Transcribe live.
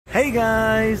Hey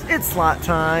guys, it's slot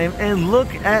time, and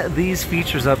look at these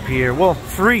features up here. Well,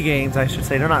 free games, I should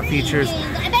say. They're not features.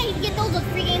 I bet you get those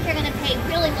free games are gonna pay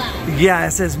really well. Yeah,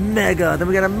 it says mega. Then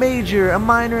we got a major, a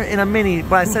minor, and a mini.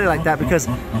 But I said it like that because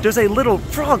there's a little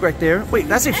frog right there. Wait,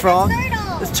 that's a frog.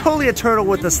 It's totally a turtle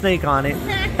with a snake on it.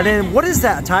 And then what is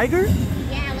that? A tiger?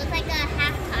 Yeah, it looks like a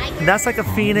half tiger. That's like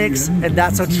a phoenix, and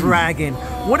that's a dragon.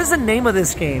 What is the name of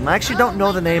this game? I actually don't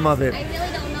know the name of it. I really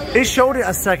don't know. It showed it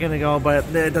a second ago,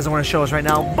 but it doesn't want to show us right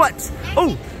now. But,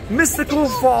 oh, Mystical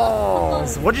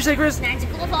Falls. What'd you say, Chris?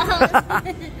 Magical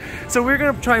Falls. So we're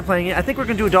going to try playing it. I think we're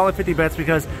going to do $1.50 bets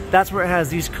because that's where it has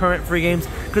these current free games.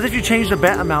 Because if you change the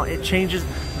bet amount, it changes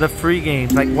the free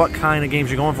games, like what kind of games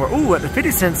you're going for. Ooh, at the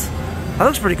 50 cents. That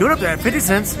looks pretty good up there at 50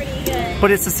 cents.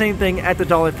 But it's the same thing at the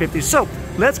 $1.50. So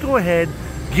let's go ahead,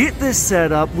 get this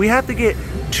set up. We have to get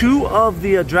 2 of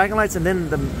the dragon lights and then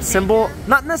the symbol.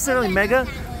 Not necessarily mega,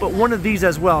 but one of these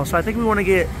as well. So I think we want to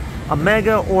get a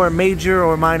mega or a major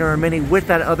or a minor or a mini with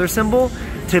that other symbol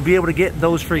to be able to get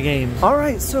those free games. All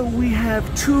right, so we have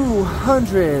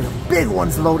 200 big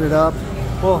ones loaded up.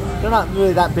 Well, they're not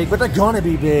really that big, but they're gonna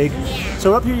be big.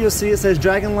 So up here you'll see it says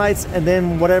dragon lights and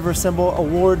then whatever symbol,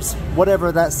 awards,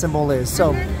 whatever that symbol is.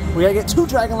 So we gotta get 2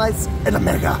 dragon lights and a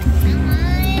mega.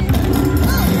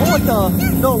 Oh, what the?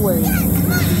 No way.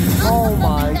 Oh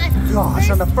my gosh,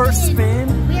 on the first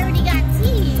spin. We already got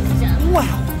teased.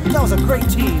 Wow, that was a great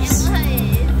tease.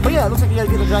 But yeah, it looks like you gotta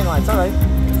get the dragon lights, all right.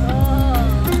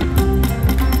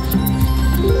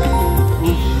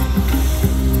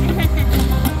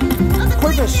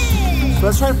 Koi fish. So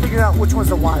let's try and figure out which one's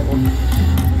the wild.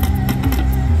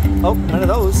 Oh, none of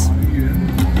those.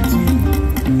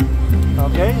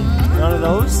 Okay, none of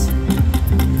those.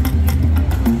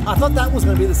 I thought that was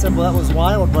going to be the symbol that was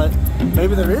wild, but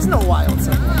maybe there is no wild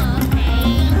symbol. Oh,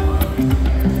 man.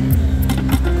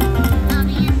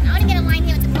 I want to get a line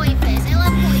here with the koi fish. I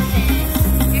love koi fish.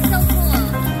 They're so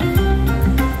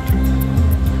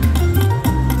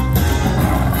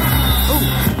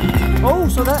cool. Oh,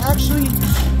 so that actually,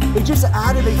 it just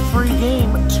added a free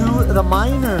game to the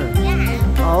minor. Yeah.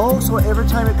 Oh, so every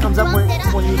time it comes up when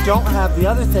you don't have the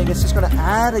other thing, it's just going to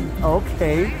add a,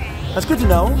 okay. That's good to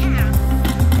know. Yeah.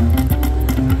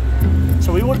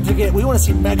 So we want to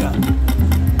see mega.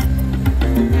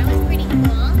 That was pretty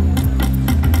cool.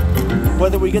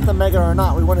 Whether we get the mega or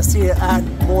not, we want to see it add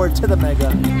more to the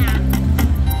mega. Yeah.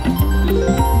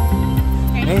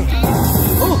 Hey.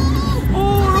 Oh!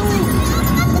 Oh!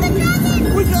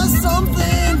 We got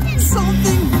something!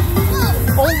 Something!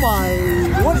 Oh my!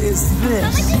 What is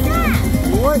this?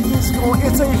 What is going?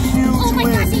 It's a huge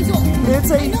win.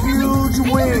 It's a huge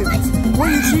win. Were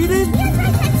you cheated?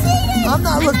 I'm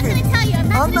not looking.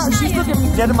 I'm not. She's looking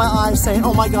me dead in my eyes saying,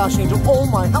 oh my gosh, Angel. Oh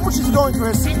my. How much is it going,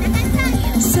 Chris?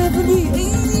 70,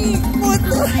 80. What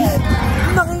the heck?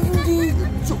 90.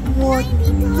 What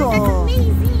the?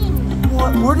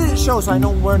 What? Where did it show so I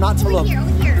know where not to look?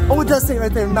 Over here. Oh, it does say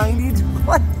right there, 90.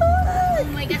 What? Oh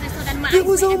my gosh, I saw that in my eyes. It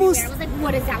was almost. I was like,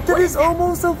 what is that? That is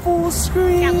almost a full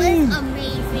screen. That was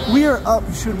amazing. We are up.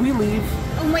 Should we leave?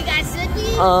 Oh my gosh, should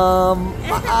we?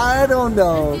 I don't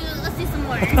know. Let's do some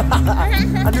more.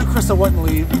 I knew Krista wouldn't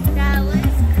leave. That was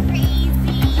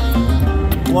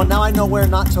crazy. Well, now I know where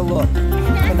not to look.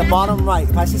 In the bottom right.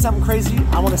 If I see something crazy,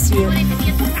 I want to see it.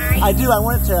 I do. I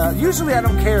want it to. Usually I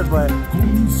don't care, but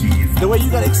the way you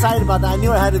got excited about that, I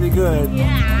knew it had to be good.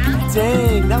 Yeah.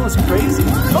 Dang, that was crazy.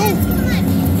 Oh!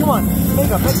 Come on.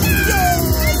 Mega.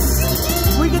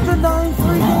 Yes! We get the 9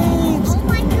 free games. Oh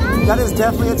my god. That is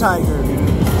definitely a tiger.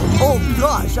 Oh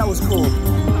gosh, that was cool.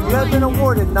 You have been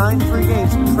awarded 9 free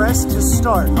games. Press to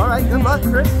start. All right, good luck,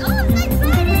 Chris. Oh, I'm so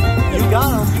excited. You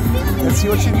got them. Let's see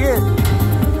what you get.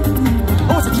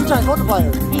 Oh, it's a 2 times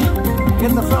multiplier.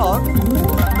 Get the frog.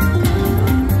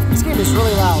 This game is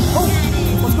really loud. Oh,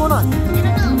 what's going on? I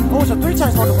don't know. Oh, it's a 3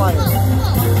 times multiplier.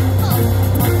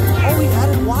 Oh, we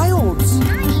added wilds.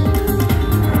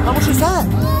 How much is that?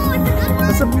 Oh,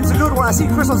 it's a good one. It's a good one. I see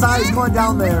Crystal's eyes going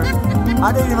down there.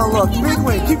 I didn't even look. Big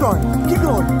win. Keep going. Keep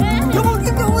going. Come on,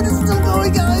 keep going. It's still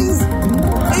going, guys.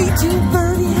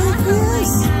 1830.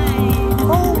 Yes.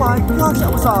 Oh my gosh,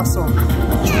 that was awesome.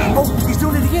 Oh, he's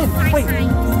doing it again. Wait.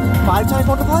 5 times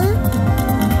multiplier?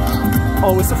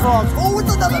 Oh, it's the frogs. Oh,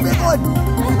 it's another big one.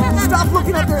 Stop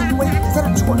looking at there. Wait, is that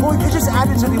a 20? Oh, it just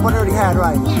added to the one I already had,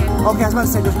 right? Okay, I was about to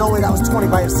say, there's no way that was 20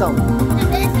 by itself.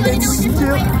 It's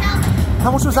still.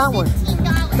 How much was that one?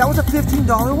 That was a $15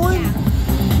 one?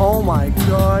 Oh my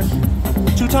gosh.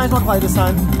 2 times multiplier this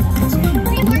time.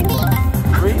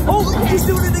 3. Oh, he's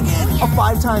doing it again. Oh,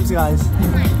 5 times, guys.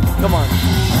 Come on.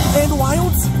 And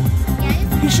wilds?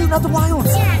 Yes. He's shooting out the wilds.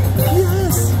 Yes.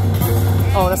 Yes.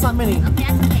 Oh, that's not many. Okay,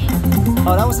 that's okay.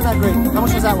 Oh, that wasn't that great. How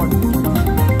much was that one?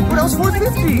 Oh, that was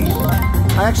 $4.50.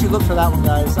 I actually looked for that one,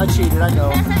 guys. I cheated, I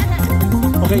know.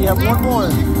 Okay, you have one more.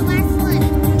 This is the last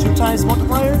one. 2 times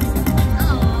multiplier.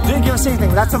 Oh. Didn't give us anything,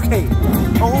 but that's okay.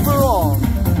 Overall,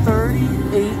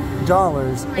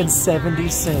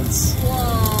 $38.70.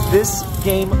 Whoa. This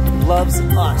game loves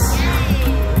us.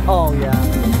 Yay. Oh, yeah.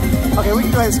 Okay, we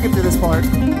can go ahead and skip to this part.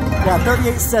 Yeah,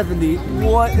 $38.70.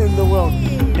 What in the world?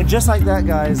 And just like that,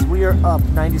 guys, we are up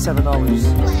 $97.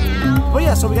 Wow. But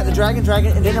yeah, so we got the dragon,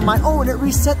 and then a mine. Oh, and it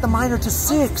reset the miner to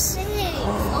 6.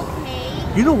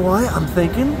 Okay. You know what I'm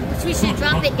thinking? So we should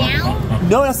drop it down?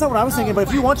 No, that's not what I was thinking, but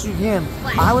if you want to, you can.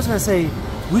 What? I was going to say,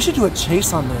 we should do a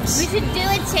chase on We this. should do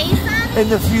a chase on In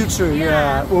the future,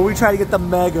 yeah. Where we try to get the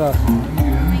mega. Oh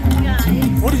my gosh.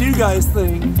 What do you guys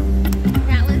think?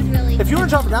 That was really If you want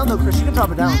to drop it down, though, Chris, you can drop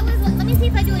it down. Let me see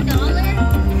if I do $1. It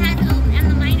has,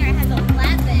 and the miner has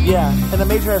 11. Yeah, and the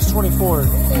major has 24.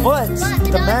 But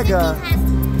the mega... has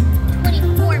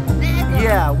 24 mega.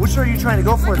 Yeah, which are you trying to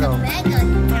go for, though? Mega.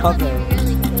 That would be Okay.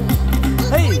 really cool.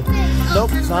 Hey! Oh,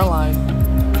 Nope, it's not lying.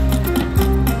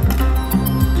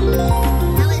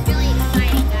 That was really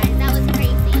exciting, guys. That was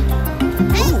crazy.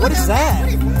 Hey, Ooh, what is that?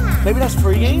 What is that? Maybe that's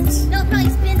free games? No, it probably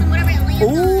spins and whatever it lands on.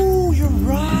 Oh, you're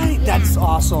right. That's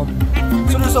awesome.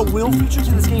 So there's a wheel feature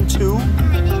to this game, too?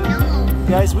 I didn't know.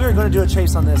 Guys, we are going to do a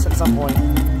chase on this at some point. Oh,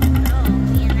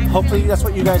 man, that's Hopefully that's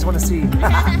what you guys want to see.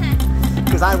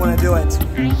 Because I want to do it.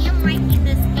 I am liking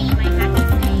this game, I have to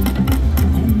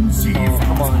say. Oh,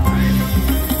 come on.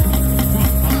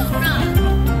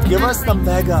 Give us the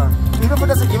mega. Even if it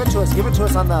doesn't give it to us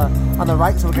on the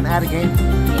right so we can add a game.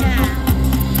 Yeah.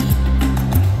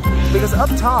 Because up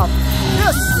top,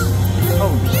 yes!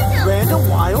 Oh, random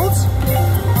wilds?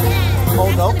 Yes. Oh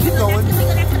no, keep going.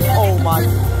 Oh my,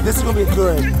 this is going to be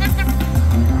good.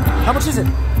 How much is it?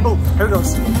 Oh, here it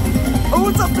goes. Oh,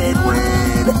 it's a big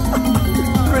win!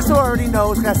 Crystal already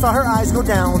knows, 'cause I saw her eyes go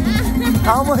down.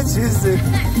 How much is it?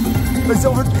 It's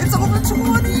over 20!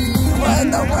 What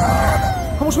in the world?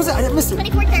 How much was it? I didn't miss it.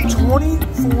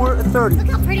 $24.30. Look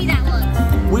how pretty that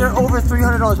looks. We are over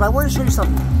 $300, but I want to show you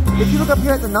something. If you look up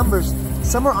here at the numbers,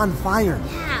 some are on fire.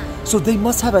 Yeah. So they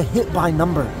must have a hit by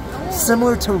number.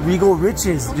 Similar to Regal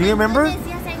Riches. Do you remember? Yes, I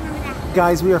remember that.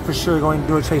 Guys, we are for sure going to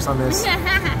do a chase on this.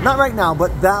 Not right now,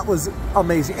 but that was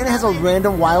amazing. And it has a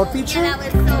random wild feature. Yeah,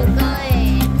 that was so good.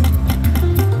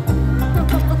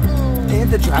 And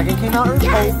the dragon came out.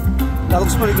 Yes. Oh, that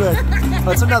looks pretty good.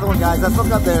 That's another one, guys. Let's look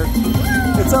up there.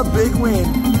 It's a big win.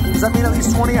 Does that mean at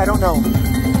least 20? I don't know.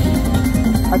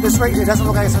 At this rate, it doesn't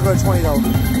look like it's going to go to 20, though.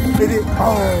 It is,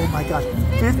 oh, my gosh.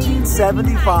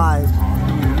 $15.75.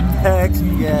 Heck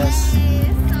yes. So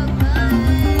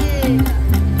good.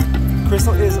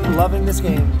 Crystal is loving this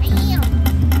game. I am.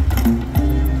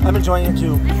 I'm enjoying it,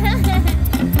 too.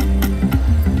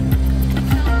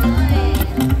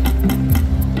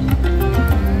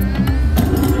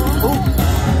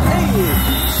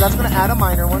 That's going to add a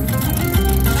minor one. We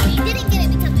didn't get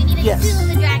it because we needed to do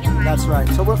the dragon ride. That's right.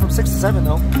 So we're from 6 to 7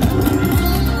 though.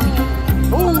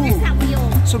 Oh, there's that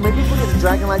wheel. So maybe if we get the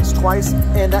dragon lights twice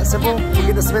and that symbol, we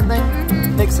get the spin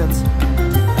thing. Makes sense.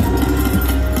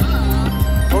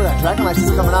 Oh, that dragon lights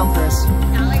is coming out, Chris.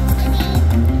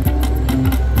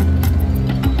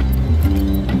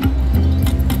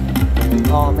 $1.20.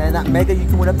 Oh man, that mega you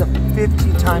can win up to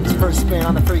 50 times per spin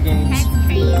on the free games. That's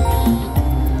crazy.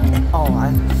 Oh,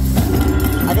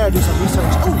 I gotta do some research.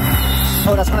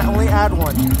 Oh, that's gonna only add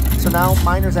one. So now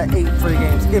miner's at 8 free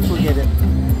games if we get it.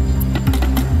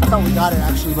 I thought we got it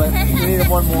actually, but we needed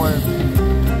one more.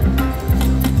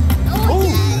 Oh,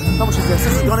 how much is this?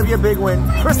 This is gonna be a big win.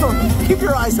 Crystal, keep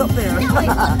your eyes up there.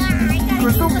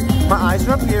 Crystal, my eyes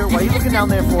are up here. What are you looking down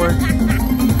there for?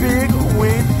 Big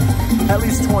win. At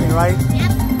least 20, right?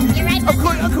 Yep, you're right.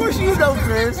 Of course you know,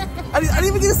 Chris. I didn't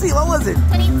even get to see. What was it?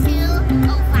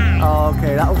 22.05. Oh,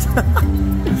 okay. That was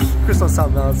Crystal's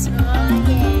something else. Oh,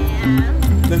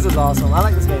 yeah. This is awesome. I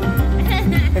like this game.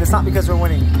 And it's not because we're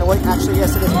winning. And wait, actually,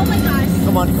 yes, it is. Oh my gosh.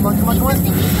 Come on.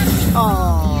 Oh.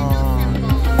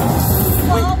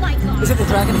 Wait, oh my gosh. is it the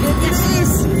dragon again? It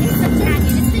is.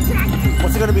 It's the dragon.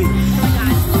 What's it going to be?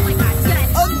 Oh my gosh.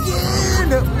 Yes.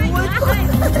 Again! What the heck?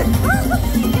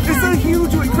 It's a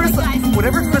huge one. Crystal.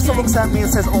 Whenever Crystal looks at me and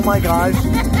says, oh my gosh,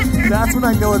 that's when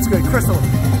I know it's good. Crystal,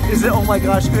 is it oh my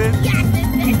gosh good? Yes,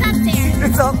 it's up there.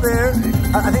 It's up there.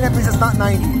 I think that means it's not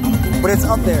 90, but it's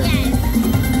up there.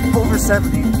 Yes. Over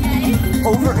 70. Yes.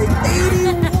 Over 81.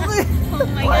 Oh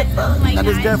my gosh. Oh my That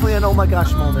is definitely an oh my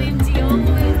gosh moment.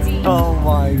 OMG. Oh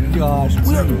my gosh.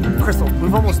 Crystal,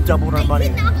 we've almost doubled our money.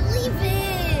 I cannot believe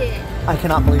it. I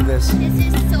cannot believe this. This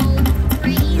is so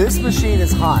crazy. This machine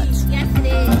is hot. Yes, it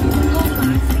is. Oh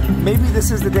Maybe this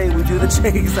is the day we do the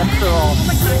chase after all. Oh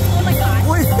my gosh, oh my gosh.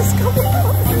 What is going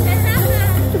on? This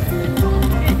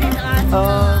is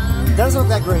awesome. Doesn't look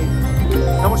that great.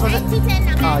 How much was it?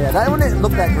 210, okay. Oh yeah, that one didn't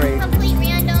look that great. Complete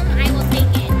random, I will take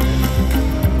it.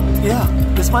 Yeah,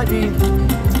 this might be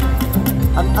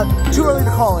too early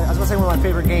to call it. I was gonna say one of my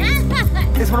favorite games.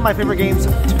 It's one of my favorite games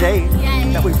to date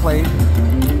that we've played.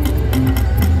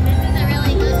 This is a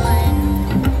really good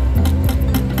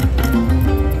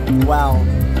one. Wow,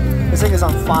 this thing is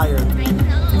on fire. I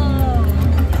know.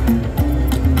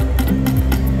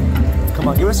 Come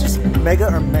on, give us just mega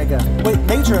or mega. Wait,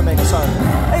 major or mega, sorry.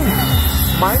 Hey,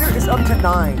 minor is up to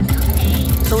 9.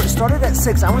 Okay. So it started at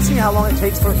 6. I want to see how long it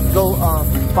takes for it to go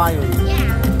fiery.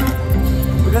 Yeah.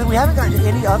 Because we haven't gotten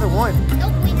any other one.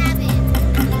 Nope, we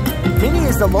haven't. Mini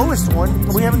is the lowest one,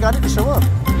 but we haven't got it to show up.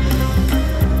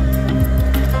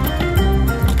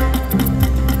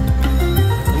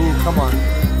 Ooh, come on.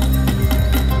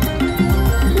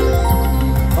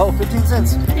 Oh, 15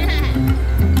 cents.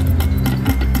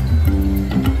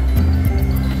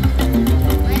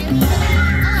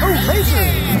 Oh, major.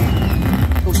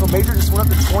 Oh, so major just went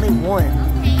up to 21.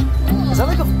 Okay,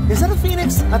 cool. Is that a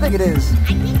Phoenix? I think it is. I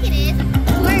think it is.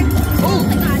 Oh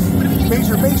my gosh, what are we gonna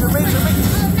Major.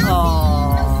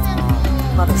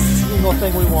 Oh, Not a single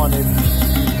thing we wanted.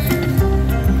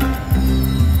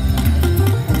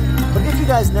 But if you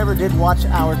guys never did watch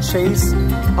our chase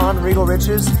on Regal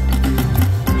Riches,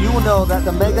 you will know that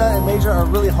the Mega and Major are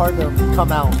really hard to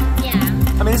come out. yeah.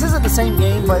 I mean, this isn't the same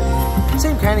game, but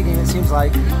same kind of game it seems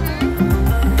like.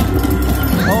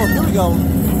 Oh, here we go.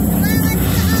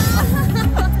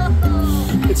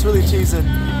 It's really cheesing.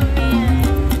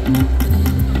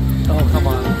 Oh, come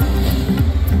on.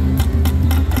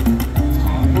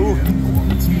 Ooh.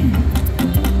 Let's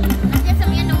get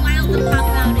some random wild to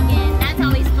pop out again. That's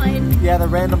always fun. Yeah, the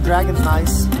random dragon's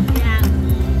nice. Yeah.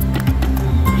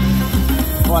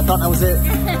 Oh, I thought that was it.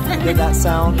 Did that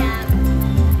sound? Yeah.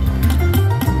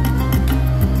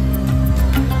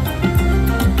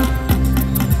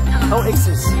 Oh,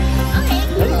 aces. Okay,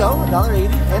 cool. There you go,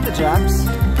 $1.80 and the jacks.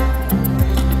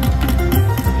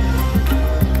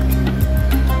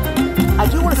 I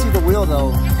do want to see the wheel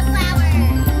though. There's a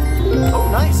flower. Oh,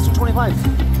 nice, $2.25. I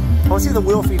want to see the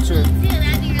wheel feature. Dude,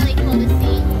 that'd be really cool to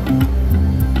see.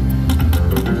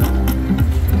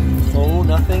 Oh,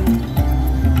 nothing.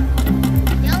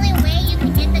 The only way you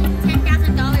can get the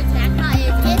 $10,000 jackpot is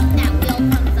if that wheel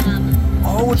comes up.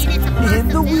 Oh, it's And it's a in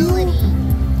the wheel. possibility.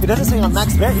 It doesn't say on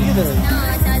max bet either. No, it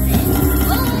doesn't.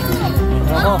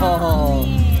 Oh! Oh.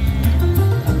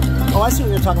 Man. Oh, I see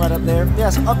what you're talking about up there.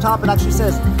 Yes, up top it actually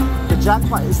says the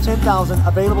jackpot is $10,000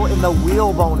 available in the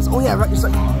wheel bonus. Oh yeah, right. You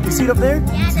see it up there?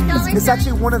 Yeah, the dollar It's sign.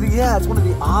 actually one of the it's one of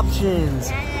the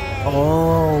options. Yay.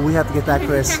 Oh, we have to get that,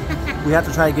 Chris. We have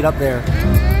to try to get up there.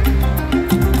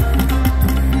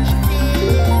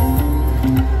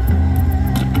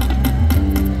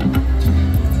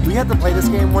 We have to play this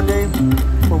game one day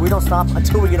where we don't stop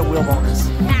until we get a wheel bonus.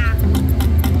 Yeah.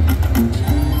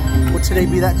 Would today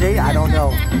be that day? I don't know.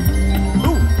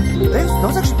 Ooh,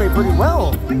 those actually pay pretty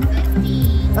well.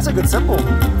 $4.50. That's a good symbol.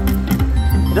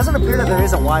 It doesn't appear that there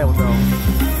is a wild though. No.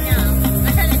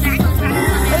 Let's have the dragon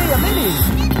crack. Hey, a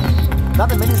mini! Not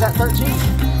the mini's at 13. No.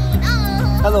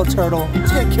 Hello, turtle.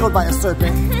 He's getting killed by a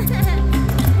serpent.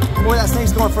 Boy, that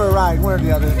snake's going for a ride, one or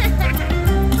the other.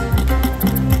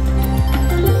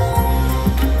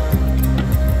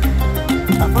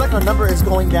 I feel like our number is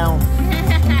going down.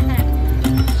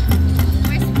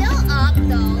 We're still up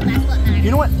though. That's what matters.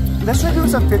 You know what? Let's try doing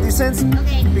some 50 cents.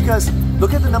 Okay. Because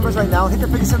look at the numbers right now. Hit the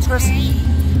 50 cents, Chris. Alright.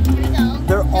 Here we go.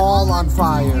 They're all on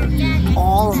fire. Yeah.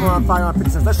 All of them are on fire on 50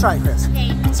 cents. Let's try it, Chris.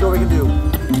 Okay. See what we can do.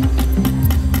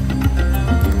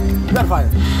 Rapid fire.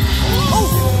 Oh!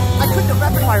 I clicked the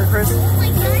rapid fire, Chris. Oh my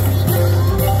gosh.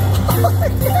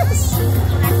 Yes!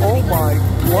 Oh my,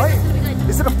 what?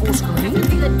 Is it a full screen?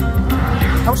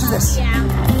 How much is this?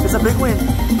 Yeah. It's a big win.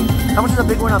 How much is a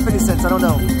big win on 50 cents? I don't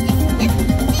know. It's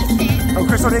decent. Oh,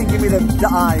 Crystal didn't give me the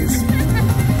eyes.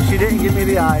 She didn't give me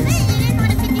the eyes. It is on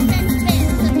a 50 cent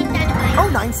spin, so take that back. Oh,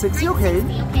 960, okay.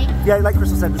 Okay. Yeah, like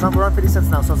Crystal said, we're on 50 cents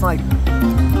now, so it's not like,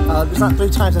 it's not 3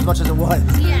 times as much as it was.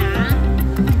 Yeah.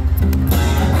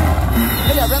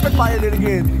 Hey, I rapid fired it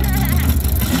again.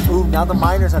 Ooh, now the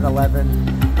miner's at 11.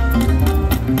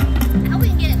 How we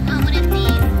can get one of these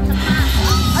to pop?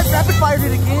 Oh, I rapid fired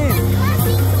it again.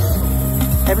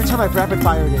 Every time I've rapid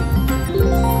fired it.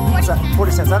 What's that?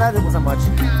 40 cents. That wasn't much.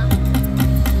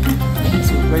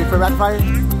 So, ready for a rapid fire?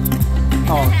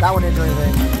 Oh, that one didn't do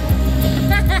anything.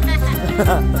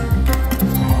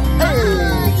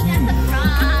 Oh, you got the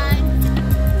frog.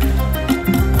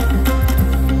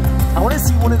 I want to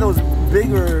see one of those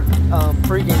bigger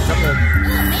free games up there.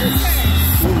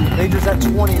 Ooh, Major's at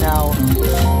 20 now.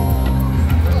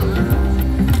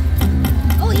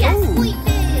 Oh, yes, Ooh. koi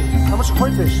fish. How much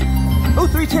koi fish? Oh,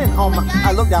 310. Oh, my,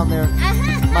 I looked down there.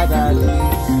 My bad.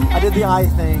 I did the eye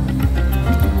thing.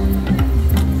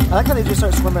 I like how they just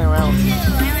start swimming around. Me too.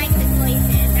 I like the koi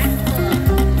fish. That's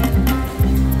cool.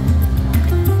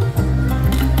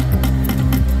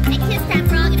 I kissed that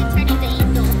frog and it turned into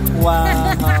angel. Wow.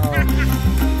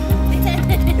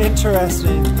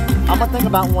 Interesting. I'm going to think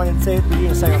about one and say it for you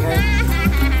in a second, okay?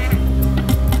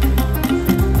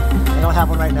 I don't have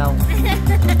one right now.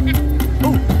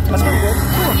 Ooh, that's pretty good.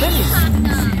 Ooh, a mini.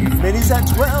 Mini's at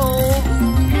 12.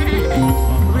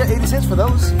 We got 80 cents for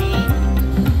those.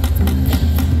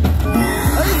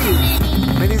 Hey,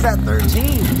 Mini's at 13.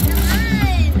 Come on.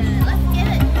 Let's get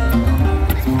it.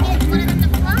 Let's get one of them to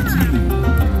fly.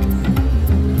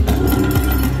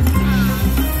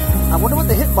 I wonder what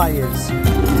the hit buy is.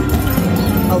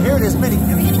 Oh, here it is, Mini.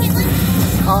 Are we gonna get one?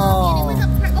 Oh,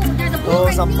 There's a oh,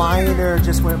 it's a minor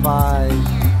just went by. Do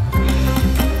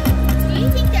you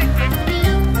think there has to be a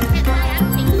hit buy? I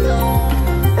don't think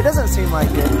so. It doesn't seem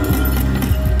like it.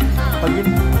 But you,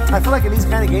 I feel like in these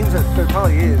kind of games there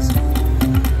probably is.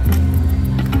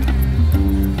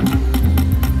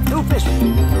 Ooh, fish.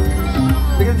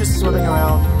 They're just swimming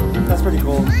around. That's pretty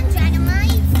cool. Come on, Dragon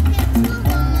Lights. Get to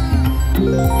them.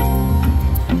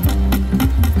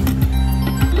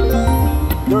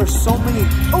 There are so many.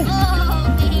 Oh! Oh,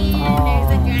 man.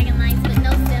 There's a Dragon Lights with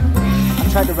no symbol. I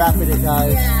tried to wrap it,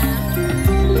 guys. Yeah.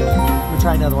 Let me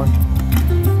try another one.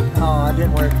 Oh, it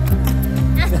didn't work.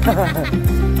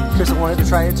 Kristen wanted to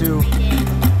try it too.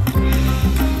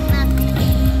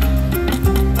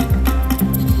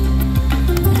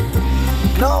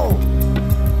 No!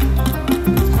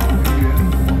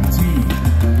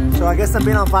 So I guess them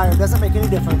being on fire doesn't make any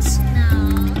difference. No.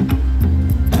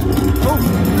 Oh,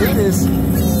 here it is.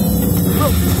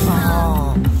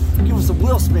 Oh, give us a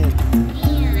wheel spin.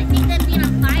 Man, I think that being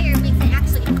on fire makes it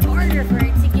actually harder for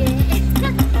it to get.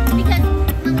 Because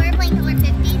when we were playing Color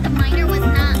 50, the miner was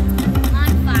not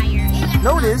on fire.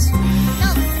 No, it is. No.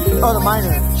 Oh, the miner.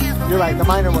 Yeah. You're right, the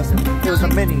miner wasn't. It was a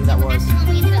mini that was. That's the one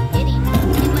we ended up getting. It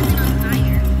wasn't on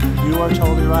fire. You are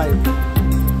totally right.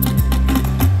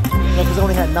 Yeah, because it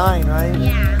only had 9, right?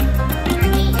 Yeah. Or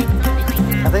 8, something like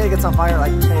that. I think it gets on fire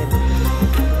like 10.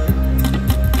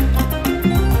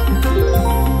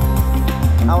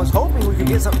 I was hoping we could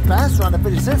get something faster on the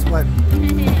 50 cents, but...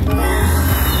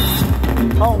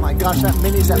 Oh my gosh, that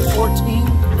mini's at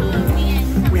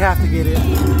 14. We have to get it.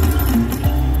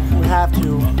 We have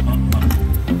to.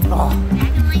 Oh.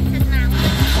 Dragon Light says now.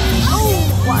 Oh,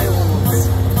 wilds.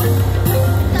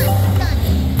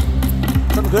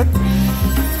 Done. Something good?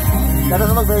 That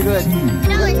doesn't look very good.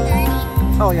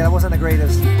 $1.30. Oh yeah, that wasn't the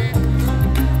greatest.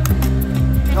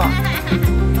 Oh.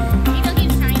 Angel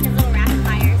keeps trying his little rapid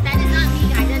fires. That is not me,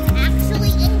 guys. That's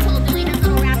actually Angel doing his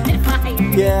little rapid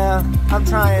fires. Yeah, I'm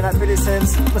trying at 50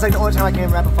 cents. It's like the only time I can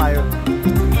rapid fire.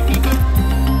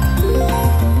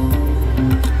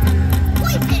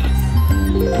 Koi fish.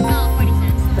 Oh, 40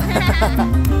 cents.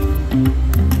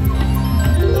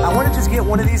 I want to just get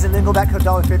one of these and then go back to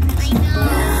 $1.50. I know.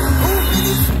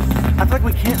 I feel like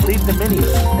we can't leave the mini.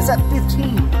 It's at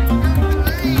 15.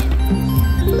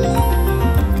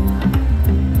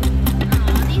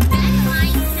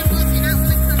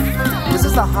 This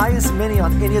is the highest mini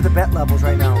on any of the bet levels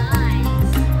right now.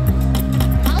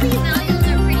 All these values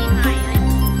are pretty high.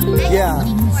 Yeah.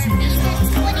 24,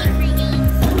 Major's 23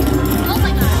 games. Oh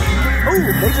my god. Oh,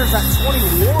 Major's at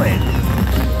 21.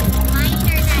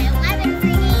 Miner's at 11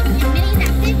 free games and Mini's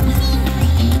at 15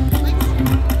 free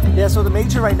games. Yeah, so the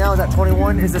Major right now is at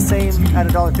 21. Is the same at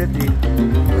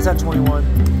 $1.50. It's at 21.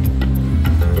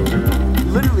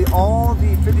 Literally all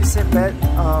the 50 cent bet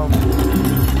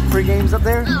free games up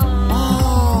there.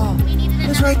 Oh,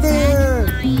 it's right there.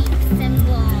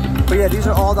 Symbol. But yeah, these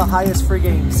are all the highest free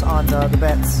games on the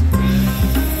bets.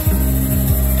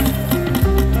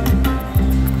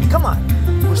 Come on,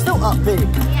 we're still up big.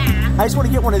 Yeah. I just want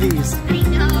to get one of these. I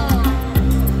know.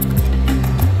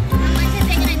 How much is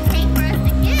it going to take for us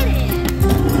to get it?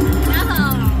 No.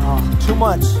 Oh, too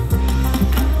much.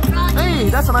 Froggy. Hey,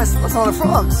 that's a lot of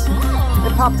frogs. Oh.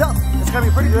 It popped up. It's gonna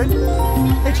be pretty good.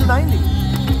 Hey, $2.90.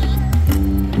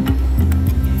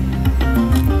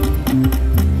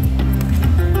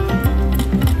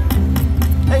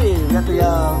 Hey, we got the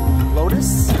Lotus.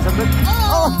 Is that good?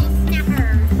 Oh,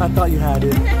 snapper. I thought you had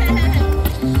it.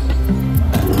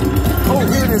 Oh,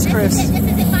 here it is, Chris. This is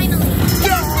it finally.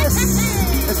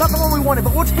 Yes! It's not the one we wanted,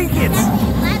 but we'll take it.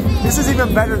 11. This is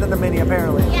even better than the mini,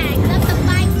 apparently. Yeah, it's up to 5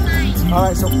 times. All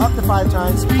right, so up to 5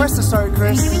 times. Press the start,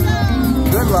 Chris. Here we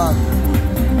go. Good luck.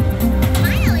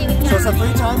 Finally, we got So it's a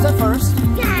 3 times at first.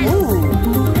 Yes. Ooh,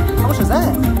 how much is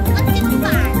that?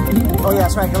 165. Oh yeah,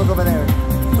 that's right. Can look over there.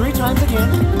 3 times again.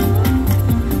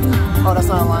 Oh, that's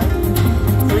not a line.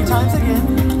 3 times again.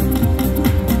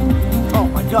 Oh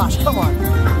my gosh, come on.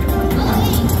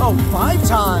 Oh, 5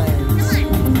 times.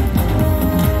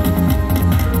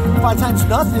 Come on. 5 times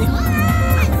nothing.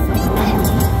 Come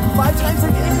on. 5 times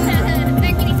again.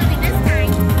 They're getting something this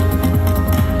time.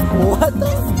 What the?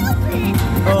 Stupid.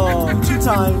 Oh, 2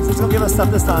 times. It's gonna give us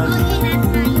stuff this time. Okay, that's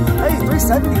nice. Hey,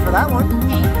 370 for that one.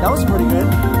 Okay. That was pretty good.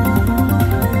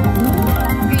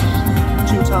 Pretty.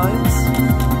 2 times.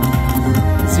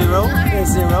 0 is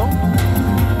 0.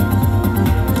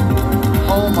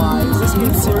 Oh my, is this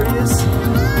game serious?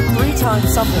 3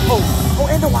 times something. Oh,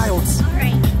 and the wilds.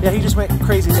 Alright. Yeah, he just went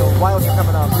crazy, so wilds are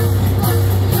coming up.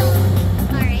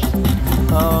 Alright.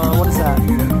 What is that?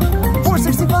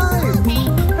 465! Okay.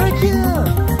 Heck yeah!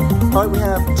 Alright, we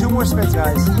have 2 more spins,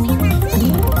 guys.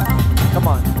 Come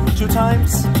on. 2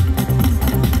 times.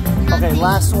 Okay,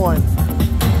 last one.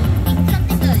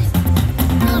 Something good.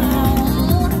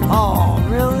 Oh,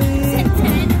 really?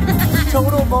 10.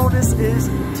 Total bonus is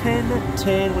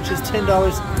 10.10, which is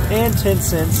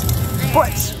 $10.10.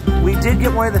 But we did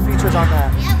get one of the features on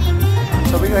that. Yeah, we did.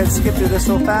 So we're going to skip through this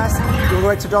so fast. You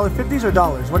want to go right to $1.50s or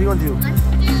dollars? What do you want to do? Let's do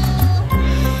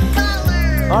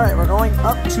dollars. All right, we're going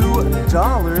up to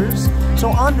dollars. So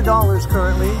on the dollars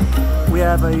currently, we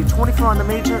have a 24 on the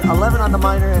major, 11 on the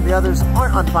minor, and the others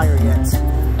aren't on fire yet.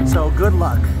 So good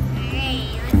luck. Alright,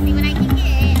 let's see what I can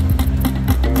get.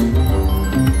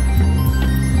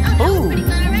 Oh, that was pretty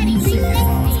good already. 360.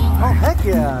 Oh, heck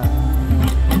yeah.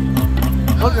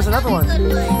 Look, there's another one. Good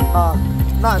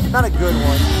one. Not a good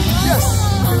one. Yes.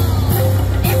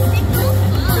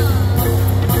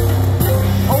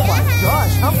 Oh my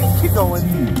gosh. Keep going.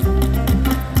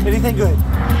 Anything good?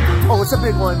 Oh, it's a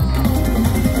big one.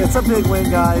 It's a big win,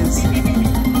 guys.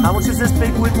 How much is this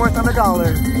big win worth on the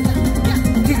dollar?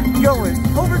 Keep going.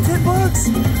 Over 10 bucks.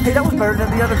 Hey, that was better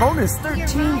than the other bonus.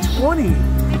 13.20.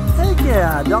 Heck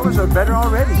yeah. Dollars are better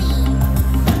already.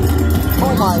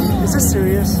 Oh my. Is this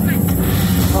serious?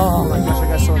 Oh my gosh, I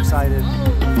got so excited.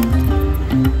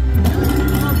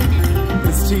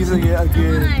 It's teasing it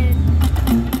again.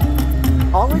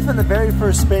 All the way from the very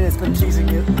first spin, it's been teasing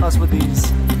us with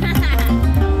these.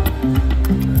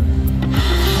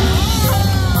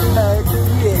 Heck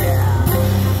yeah.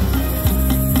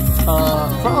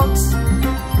 Frogs.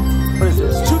 What is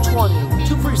this? 220.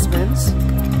 2 free spins.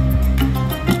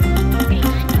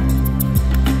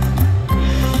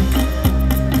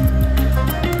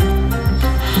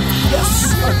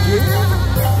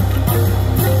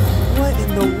 What in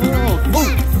the world?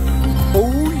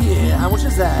 Oh yeah. How much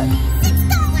is that?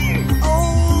 $6.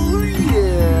 Oh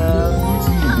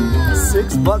yeah.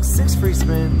 $6, 6 free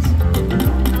spins.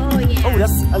 Oh yeah. Oh,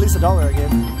 that's at least $1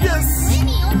 again. Yes.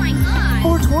 Vinny, oh my god.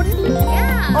 420?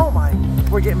 Yeah. Oh my.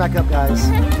 We're getting back up, guys.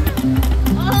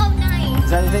 Oh nice. Is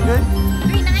that anything good?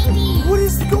 390. What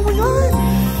is going on?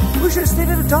 We should have stayed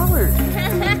at $1.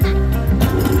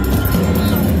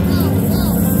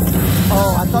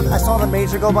 Oh, I saw the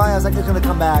major go by. I was like, it's gonna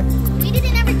come back. We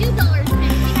didn't ever do dollars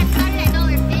spins. We had started at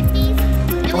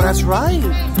 $1.50s. Oh, that's right.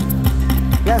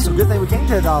 Yeah, so good thing we came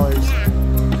to $1.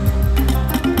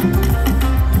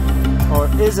 Yeah. Or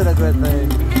is it a good thing?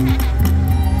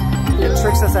 It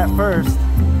tricks us at first.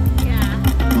 Yeah.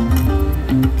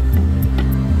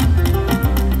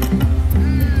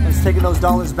 It's taking those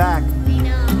dollars back. I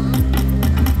know.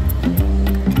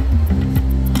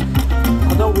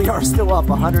 Although we are still up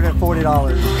 $140.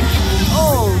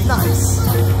 Oh, nice.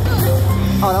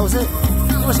 Oh, that was it?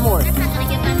 How much more? That's not gonna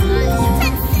give us much.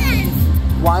 10 cents.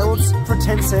 Wilds for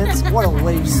 10 cents? What a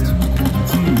waste.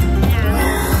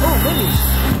 Yeah. Oh, maybe.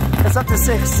 It's up to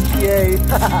 6. Yay.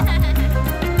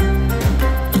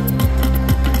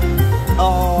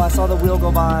 Oh, I saw the wheel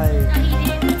go by. Oh,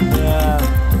 you did? Yeah.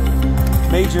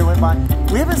 Major went by.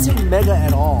 We haven't seen Mega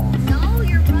at all. No,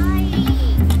 you're right.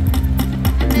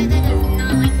 Mega does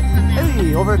not like to come out.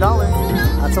 Hey, over $1.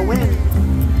 That's a win.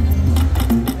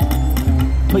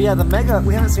 But yeah, the Mega,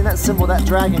 we haven't seen that symbol, that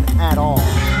dragon at all.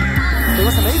 It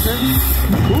was a major.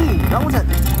 Ooh, that one's at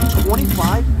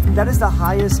 25. That is the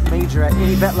highest major at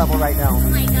any bet level right now. Oh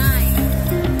my god.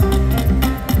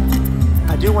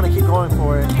 I do want to keep going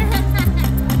for it,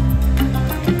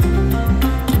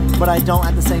 but I don't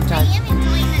at the same I time. am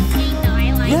enjoying this game though. I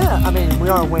like it. Yeah, I mean, we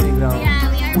are winning though.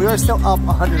 Yeah, We are still up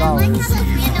 $100. I like how those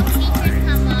random features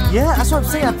come up. Yeah, that's what I'm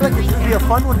saying. I feel like it would be a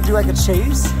fun one to do like a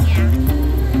chase. Yeah.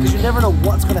 Because you never know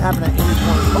what's going to happen at any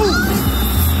point. Oh!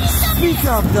 Speak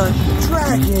of the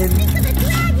dragon. Speak of the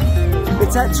dragon.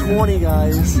 It's at 20,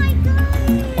 guys.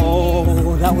 Oh my god.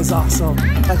 Oh, that was awesome.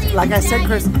 Like I said,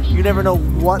 Chris, you never know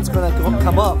what's gonna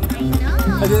come up. I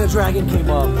know. And then a dragon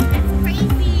came up. That's crazy.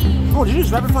 Oh, did you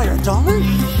just rapid fire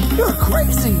 $1? You're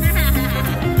crazy.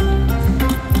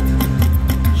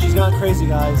 She's gone crazy,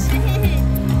 guys. Oh, man.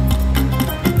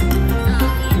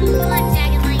 Come on,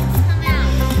 dragon lights, come out.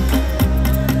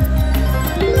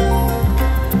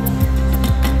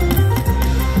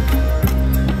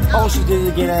 Oh, she did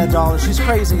it again at $1. She's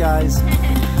crazy, guys.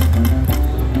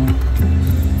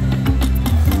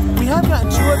 We have gotten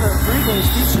 2 other free games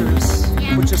features,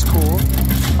 Yeah. which is cool.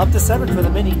 Up to 7 for the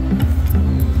mini.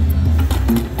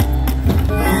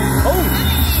 Oh,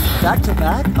 back to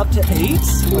back, up to 8.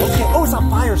 Okay. Oh, it's on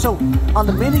fire. So on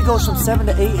the mini goes from 7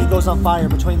 to 8. It goes on fire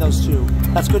between those 2.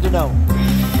 That's good to know.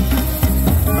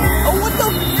 Oh, what the?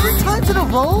 3 times in a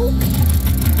row?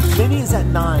 Mini is at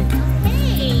 9.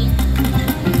 Hey.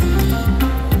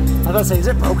 I was about to say, is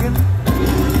it broken?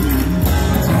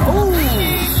 Oh,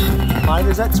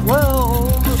 miner's at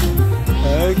 12.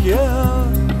 Heck yeah.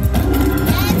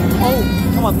 Oh,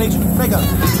 come on, Mega. We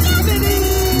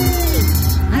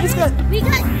just got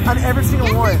on every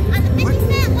single one. On the 50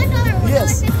 cent, $1,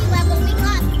 Yes. $1.50 level, we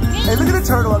got. Hey, look at the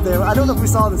turtle up there. I don't know if we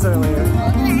saw this earlier.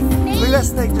 Look at that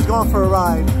snake just going for a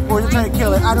ride. Or you're trying to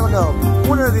kill it. I don't know.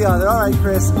 One or the other. All right,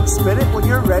 Chris. Spin it when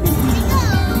you're ready.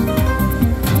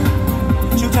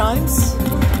 2 times.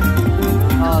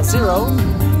 0.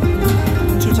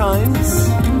 2 times.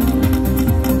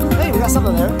 Hey, we got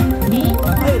something there.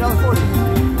 Hey, $1.40.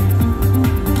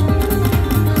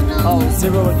 Oh,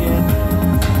 0 again.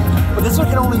 But this one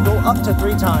can only go up to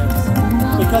 3 times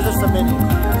because it's the mini.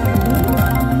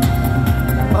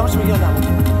 How much do we get on that one?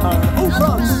 Oh,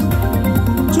 frogs.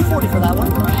 $2.40 for that one.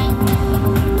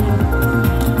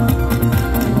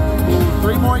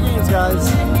 3 more games, guys.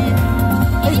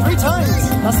 Hey, 3 times.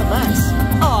 That's the max.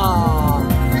 Aww.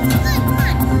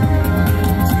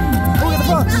 Look at the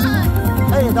frogs.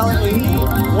 Hey,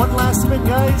 $1.80. One last spin,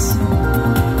 guys.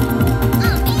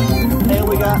 And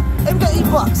we got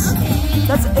 $8.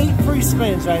 That's 8 free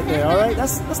spins right there. All right,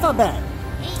 that's not bad.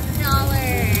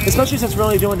 $8. Especially since we're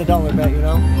only doing the $1 bet, you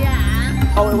know.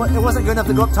 Yeah. Oh, it wasn't good enough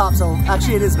to go up top, so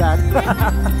actually it is bad.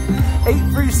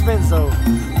 8 free spins though.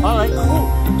 All right,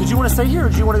 cool. Did you want to stay here or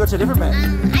do you want to go to a different bet?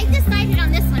 I decided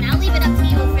on this one. I'll leave it up to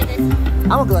you for this. I'm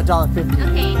gonna go at $1.50.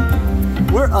 Okay.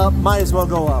 We're up, might as well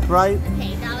go up, right?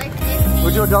 Okay, $1.50.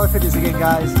 We're doing $1.50 again,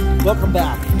 guys. Welcome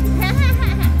back.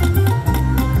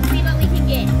 See what we can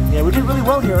get. Yeah, we did really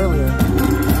well here earlier.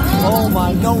 Oh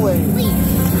my, no way. Please.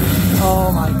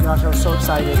 Oh my gosh, I was so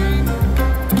excited.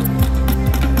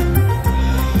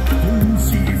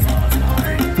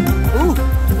 Ooh.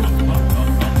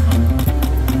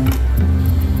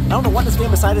 I don't know what this game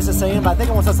beside us is saying, but I think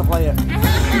it wants us to play it.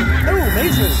 Ooh,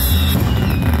 Major.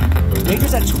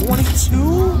 Major's at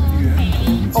 22?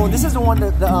 Okay. Oh, this is the one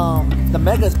that the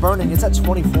Mega is burning. It's at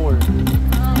 24. Oh, wow.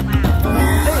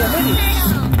 Hey, a mini.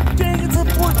 Dang, it's at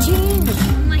 14. Oh,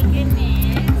 my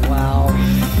goodness. Wow. I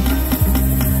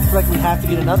feel like we have to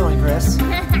get another one, Chris.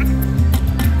 Another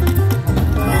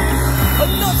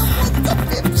one to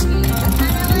 15.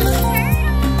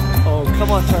 Oh,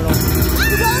 come on, Turtle.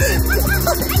 You got it!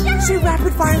 She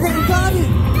rapid fired that, you got it!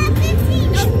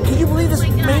 Can you believe this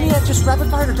maniac just rapid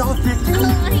fired $1.50? Oh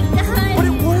my god. But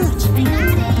it worked! I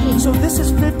got it. So this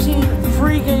is 15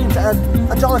 free games at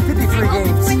 $1.50 free games.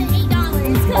 More than $8.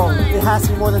 Come on. It has to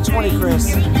be more than 20, Chris.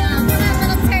 Here we go. Come on,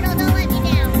 little turtle. Don't let me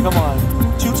down. Come on.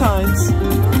 2 times.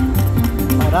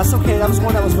 Oh, that's okay. That was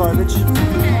one that was garbage.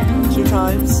 2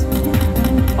 times.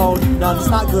 Oh, no, it's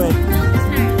not good.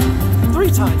 3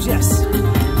 times, yes.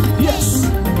 Yes.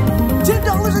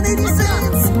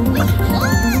 $10.80. Wait,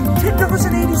 what?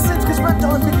 $10.80 because we're at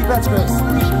 $1.50 bets, Chris.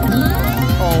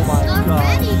 Oh my god.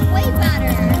 Already, way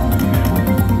better.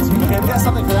 Okay, we got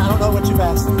something for that. I don't know, it went too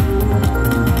fast.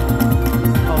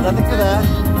 Oh, nothing for that.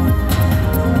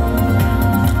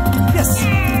 Yes.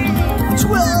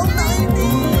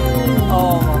 $12.90.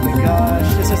 Oh my gosh,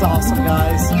 this is awesome,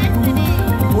 guys. Yes, it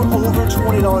is. We're over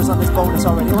 $20 on this bonus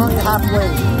already. We're only halfway.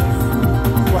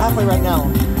 We're halfway right now. Oh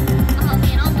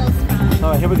man, almost wrong.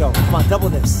 All right, here we go. Come on, double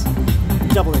this.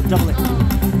 Double it, double it.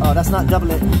 Oh, that's not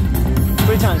double it.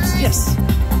 3 times. Yes.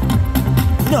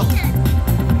 No.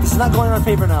 This is not going in our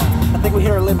favor now. I think we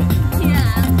hit our limit. Yeah.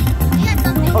 We got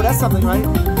something. Oh, that's something, right?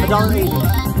 $1.80.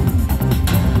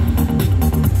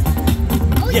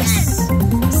 Oh, Yes.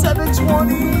 $7.20.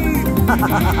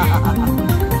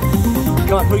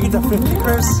 Come on, can we get to 50,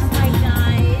 Chris? Hi,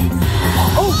 guys.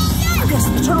 Oh, yes,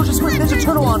 the turtle just went Ninja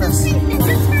Turtle on us.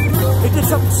 Ninja Turtle. It did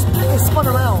something, it spun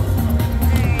around.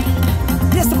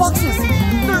 Yes, the boxes.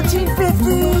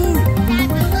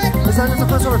 $13.50. Is that the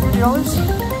first over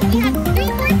 $50? We have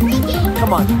 3 more free games.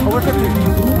 Come on, over 50.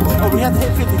 Oh, we have to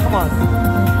hit 50. Come on.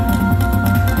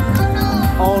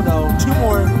 Oh no, 2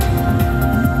 more.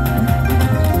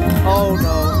 Oh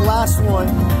no, last one.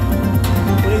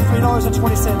 We need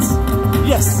 $3.20.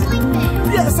 Yes.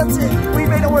 Yes, that's it. We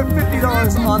made over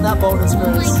 $50 on that bonus,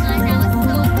 Chris. Oh my god, that was so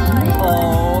good.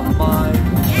 Oh my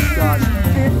gosh.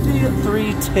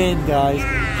 53.10, guys.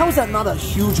 How is that not a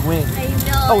huge win? I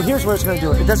know. Oh, here's where it's going to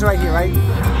do it. It does it right here, right?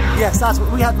 Yes, that's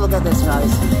what we have to look at this,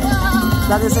 guys.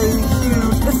 That is a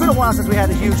huge... It's been a while since we had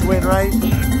a huge win, right?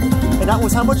 And that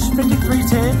was how much?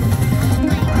 53.10?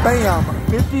 Bam!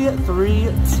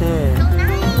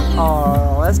 53.10.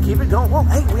 Oh, let's keep it going. Whoa,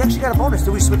 hey, we actually got a bonus.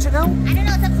 Do we switch it now? I don't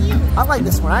know, it's up to you. I like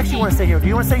this one. I actually want to stay here. Do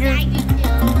you want to stay here? I do too.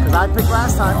 Because I picked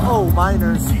last time. Oh,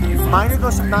 minors. Minor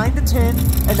goes from 9 to 10,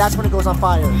 and that's when it goes on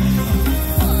fire.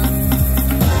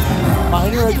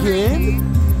 Minor again?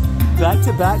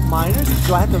 Back-to-back minors?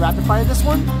 Do I have to rapid fire this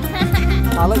one?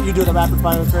 I'll let you do the rapid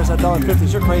fire, Chris. At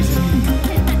 $1.50. You're crazy.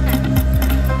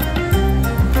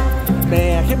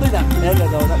 Man, I can't believe that mega,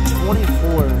 though. That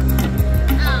 24.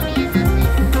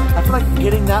 I feel like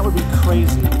getting that would be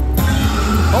crazy.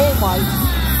 Oh my.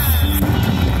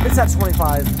 It's at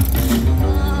 25.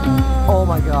 Oh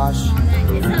my gosh.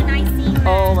 It's so nice seeing that.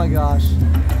 Oh my gosh.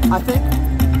 I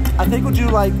think we'll do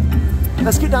like,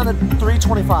 let's get down to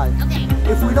 325. Okay.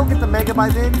 If we don't get the mega by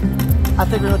then, I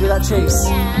think we're gonna do that chase.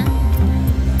 Yeah.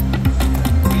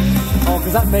 Oh,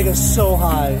 because that mega's so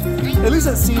high. At least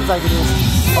it seems like it is.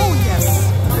 Oh yes.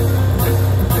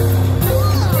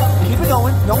 Keep it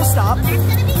going. Don't stop. Well, that's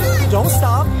gonna be good. Don't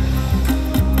stop.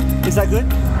 Is that good?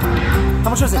 How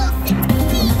much was it?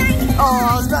 Oh,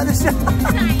 I was about to say.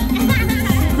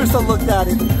 Crystal looked at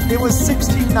it. It was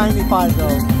 $16.95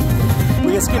 though.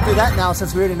 We can skip through that now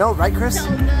since we already know, right, Chris? So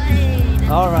good.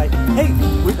 All right. Hey,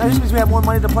 that just means we have more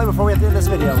money to play before we have to end this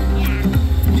video. Yeah.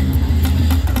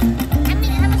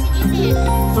 How much did you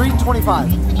say? $3.25.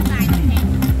 325,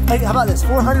 okay. Hey, how about this?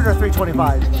 $400 or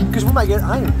 $3.25? Because we might get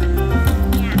iron.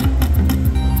 Yeah.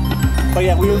 But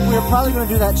yeah, we're probably going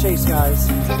to do that chase, guys.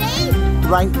 Today?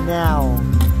 Right now.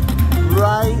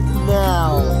 Right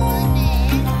now. Oh,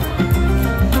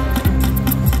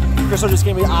 goodness. Crystal just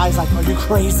gave me eyes like, are you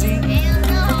crazy? Hell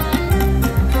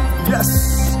no. Yes.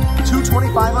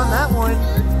 $2.25 on that one.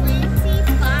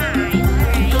 225. Alright,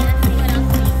 let's see what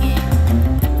else we get.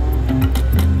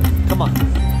 Come on.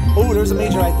 Oh, there's a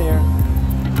major right there.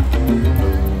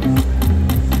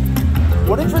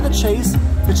 What if for the chase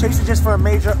is just for a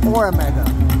major or a mega?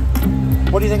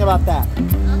 What do you think about that?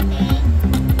 Okay.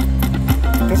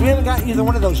 Because we haven't got either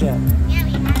one of those yet. Yeah,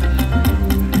 we have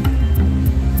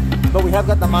it. But we have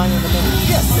got the minor and the mini.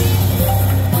 Yes!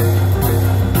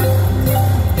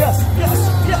 Yes, yes,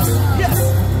 yes, yes,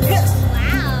 yes!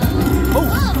 Wow. Oh,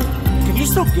 can you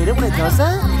still get it when it does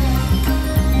that?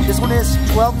 This one is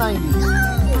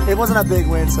 $12.90. It wasn't a big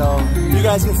win, so you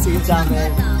guys can see it down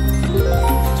there.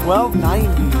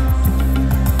 $12.90.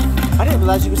 I didn't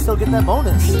realize you could still get that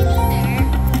bonus. Me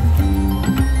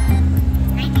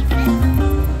neither.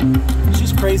 95.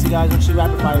 She's crazy, guys, when she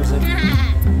rapid fires it.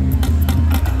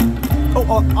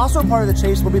 Oh, also part of the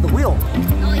chase will be the wheel.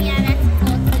 Oh yeah, that's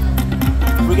cool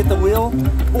too. We get the wheel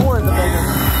or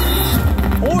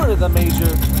the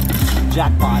major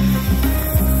jackpot.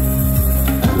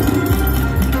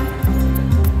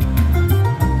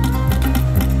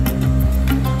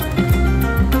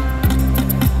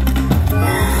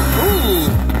 Ooh,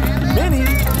 mini.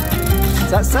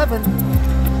 It's at 7.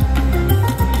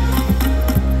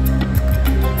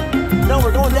 No,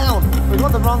 we're going down. We're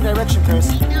going the wrong direction,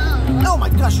 Chris. No. Oh my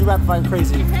gosh, you rapid fire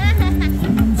crazy.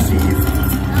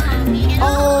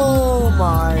 Oh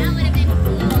my. That would have been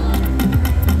cool.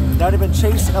 That would have been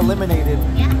chase eliminated.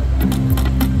 Yeah.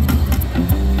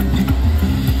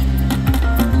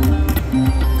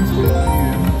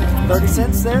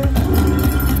 $0.30 there.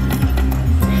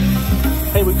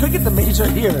 Hey, we could get the major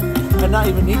here and not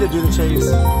even need to do the chase.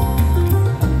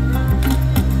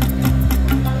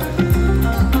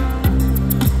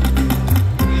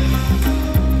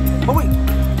 Oh wait,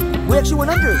 we actually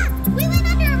went under. We went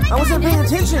under. I wasn't paying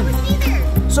attention.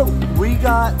 So we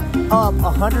got up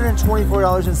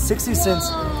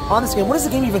 $124.60 on this game. What is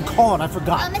the game even called? I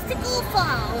forgot. Mystical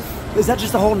Falls. Is that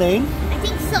just the whole name? I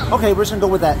think so. Okay, we're just gonna go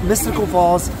with that. Mystical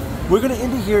Falls. We're gonna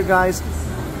end it here, guys.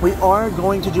 We are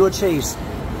going to do a chase,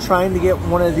 trying to get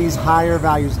one of these higher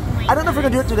values. I don't know if we're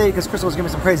gonna do it today because Crystal was giving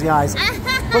me some crazy eyes.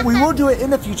 But we will do it in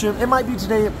the future. It might be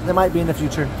today, it might be in the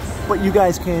future. But you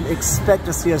guys can expect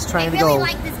to see us trying to go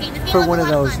like this game. This game for was one a of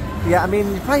lot those. Yeah, I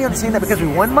mean, you probably understand that because we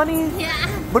won money. Yeah.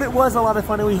 But it was a lot of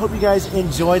fun, and we hope you guys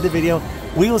enjoyed the video.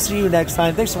 We will see you next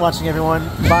time. Thanks for watching, everyone.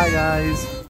 Bye, guys.